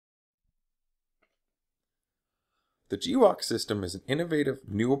The G-Walk system is an innovative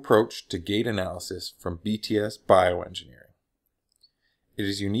new approach to gait analysis from BTS Bioengineering. It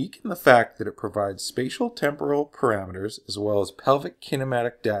is unique in the fact that it provides spatial temporal parameters as well as pelvic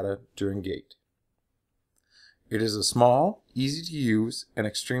kinematic data during gait. It is a small, easy to use, and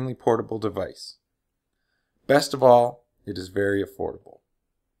extremely portable device. Best of all, it is very affordable.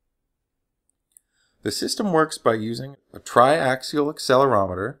 The system works by using a triaxial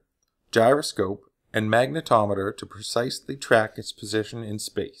accelerometer, gyroscope, and magnetometer to precisely track its position in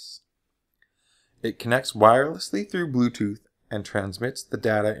space. It connects wirelessly through Bluetooth and transmits the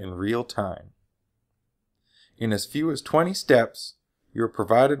data in real time. In as few as 20 steps, you are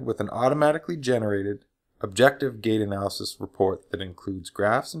provided with an automatically generated, objective gait analysis report that includes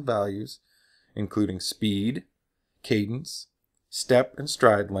graphs and values, including speed, cadence, step and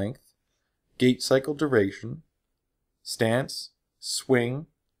stride length, gait cycle duration, stance, swing,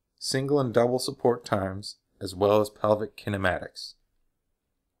 single and double support times, as well as pelvic kinematics.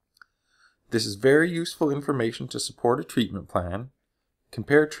 This is very useful information to support a treatment plan,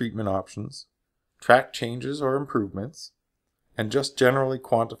 compare treatment options, track changes or improvements, and just generally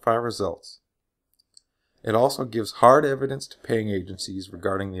quantify results. It also gives hard evidence to paying agencies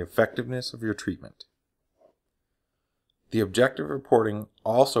regarding the effectiveness of your treatment. The objective reporting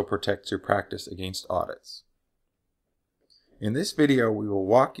also protects your practice against audits. In this video, we will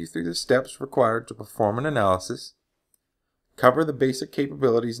walk you through the steps required to perform an analysis, cover the basic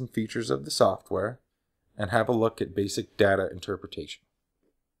capabilities and features of the software, and have a look at basic data interpretation.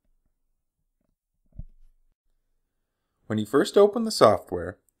 When you first open the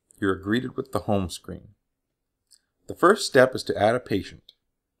software, you are greeted with the home screen. The first step is to add a patient.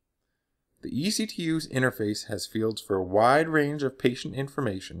 The easy-to-use interface has fields for a wide range of patient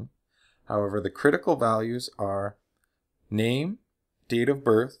information. However, the critical values are name, date of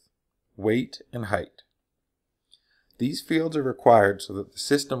birth, weight, and height. These fields are required so that the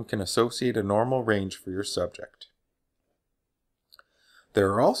system can associate a normal range for your subject. There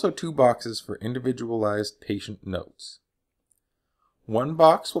are also two boxes for individualized patient notes. One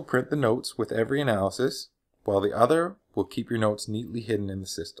box will print the notes with every analysis, while the other will keep your notes neatly hidden in the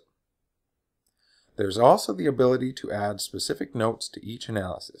system. There's also the ability to add specific notes to each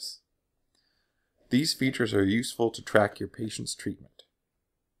analysis. These features are useful to track your patient's treatment.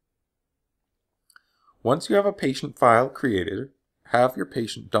 Once you have a patient file created, have your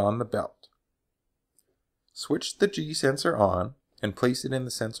patient don the belt. Switch the G sensor on and place it in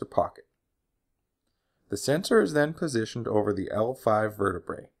the sensor pocket. The sensor is then positioned over the L5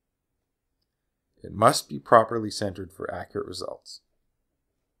 vertebrae. It must be properly centered for accurate results.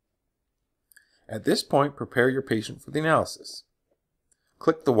 At this point, prepare your patient for the analysis.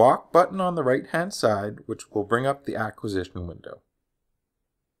 Click the Walk button on the right-hand side, which will bring up the acquisition window.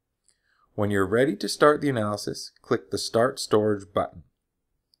 When you're ready to start the analysis, click the Start Storage button.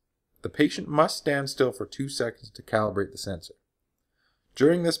 The patient must stand still for 2 seconds to calibrate the sensor.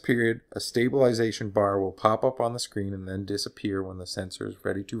 During this period, a stabilization bar will pop up on the screen and then disappear when the sensor is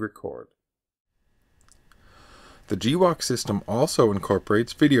ready to record. The G-Walk system also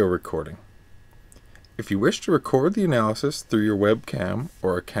incorporates video recording. If you wish to record the analysis through your webcam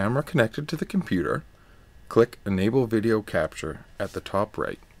or a camera connected to the computer, click Enable Video Capture at the top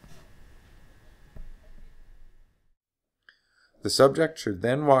right. The subject should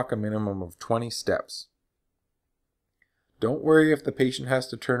then walk a minimum of 20 steps. Don't worry if the patient has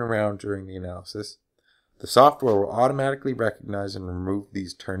to turn around during the analysis. The software will automatically recognize and remove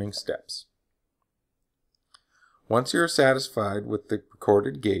these turning steps. Once you are satisfied with the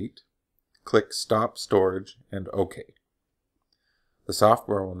recorded gait, click Stop Storage and OK. The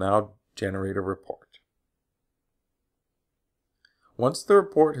software will now generate a report. Once the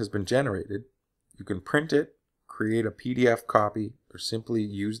report has been generated, you can print it, create a PDF copy, or simply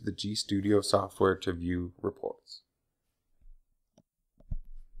use the G Studio software to view reports.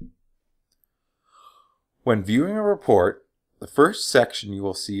 When viewing a report, the first section you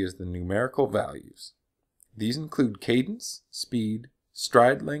will see is the numerical values. These include cadence, speed,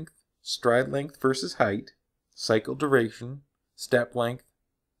 stride length versus height, cycle duration, step length,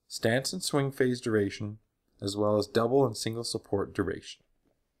 stance and swing phase duration, as well as double and single support duration.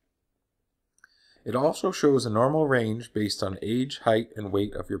 It also shows a normal range based on age, height, and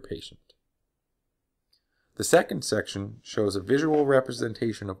weight of your patient. The second section shows a visual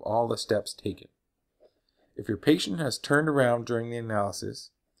representation of all the steps taken. If your patient has turned around during the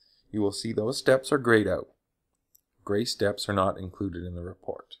analysis, you will see those steps are grayed out. Gray steps are not included in the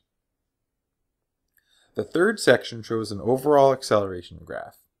report. The third section shows an overall acceleration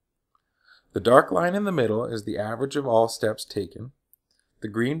graph. The dark line in the middle is the average of all steps taken. The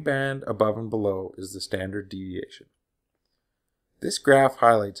green band above and below is the standard deviation. This graph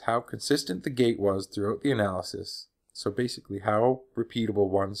highlights how consistent the gait was throughout the analysis, so basically how repeatable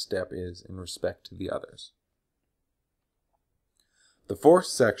one step is in respect to the others. The fourth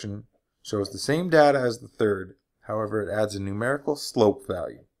section shows the same data as the third, however it adds a numerical slope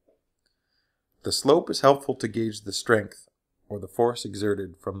value. The slope is helpful to gauge the strength or the force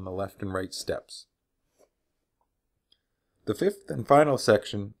exerted from the left and right steps. The fifth and final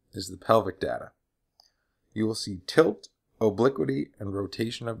section is the pelvic data. You will see tilt, obliquity, and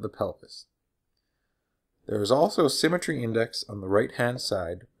rotation of the pelvis. There is also a symmetry index on the right-hand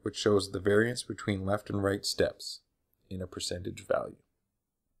side, which shows the variance between left and right steps in a percentage value.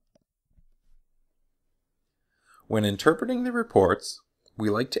 When interpreting the reports, we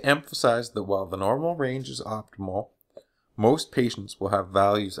like to emphasize that while the normal range is optimal, most patients will have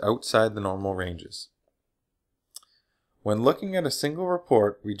values outside the normal ranges. When looking at a single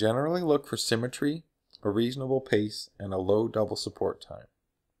report, we generally look for symmetry, a reasonable pace, and a low double support time.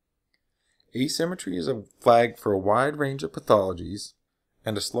 Asymmetry is a flag for a wide range of pathologies,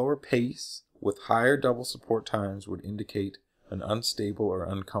 and a slower pace with higher double support times would indicate an unstable or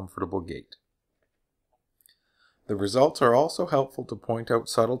uncomfortable gait. The results are also helpful to point out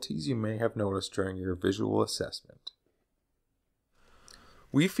subtleties you may have noticed during your visual assessment.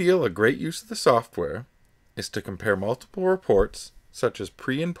 We feel a great use of the software is to compare multiple reports, such as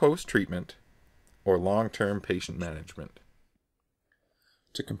pre- and post-treatment, or long-term patient management.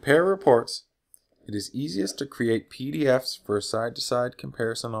 To compare reports, it is easiest to create PDFs for a side-to-side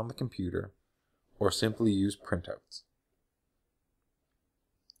comparison on the computer, or simply use printouts.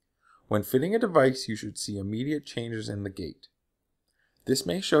 When fitting a device, you should see immediate changes in the gait. This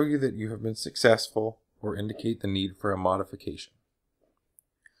may show you that you have been successful or indicate the need for a modification.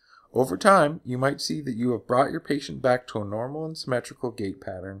 Over time, you might see that you have brought your patient back to a normal and symmetrical gait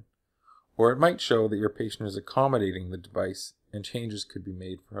pattern, or it might show that your patient is accommodating the device and changes could be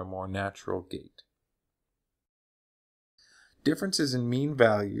made for a more natural gait. Differences in mean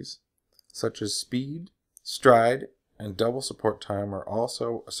values, such as speed, stride, and double support time, are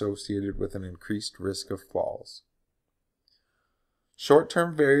also associated with an increased risk of falls.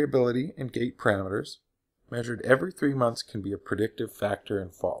 Short-term variability in gait parameters, measured every 3 months, can be a predictive factor in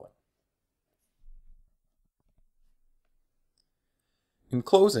falling. In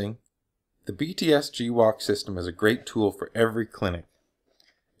closing, the BTS G-Walk system is a great tool for every clinic.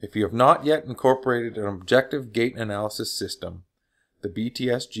 If you have not yet incorporated an objective gait analysis system, the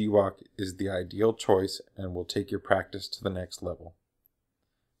BTS G-Walk is the ideal choice and will take your practice to the next level.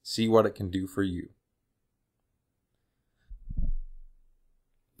 See what it can do for you.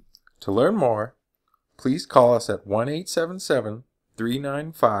 To learn more, please call us at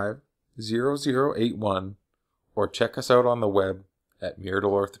 1-877-395-0081 or check us out on the web at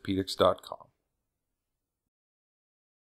myrdalorthopedics.com.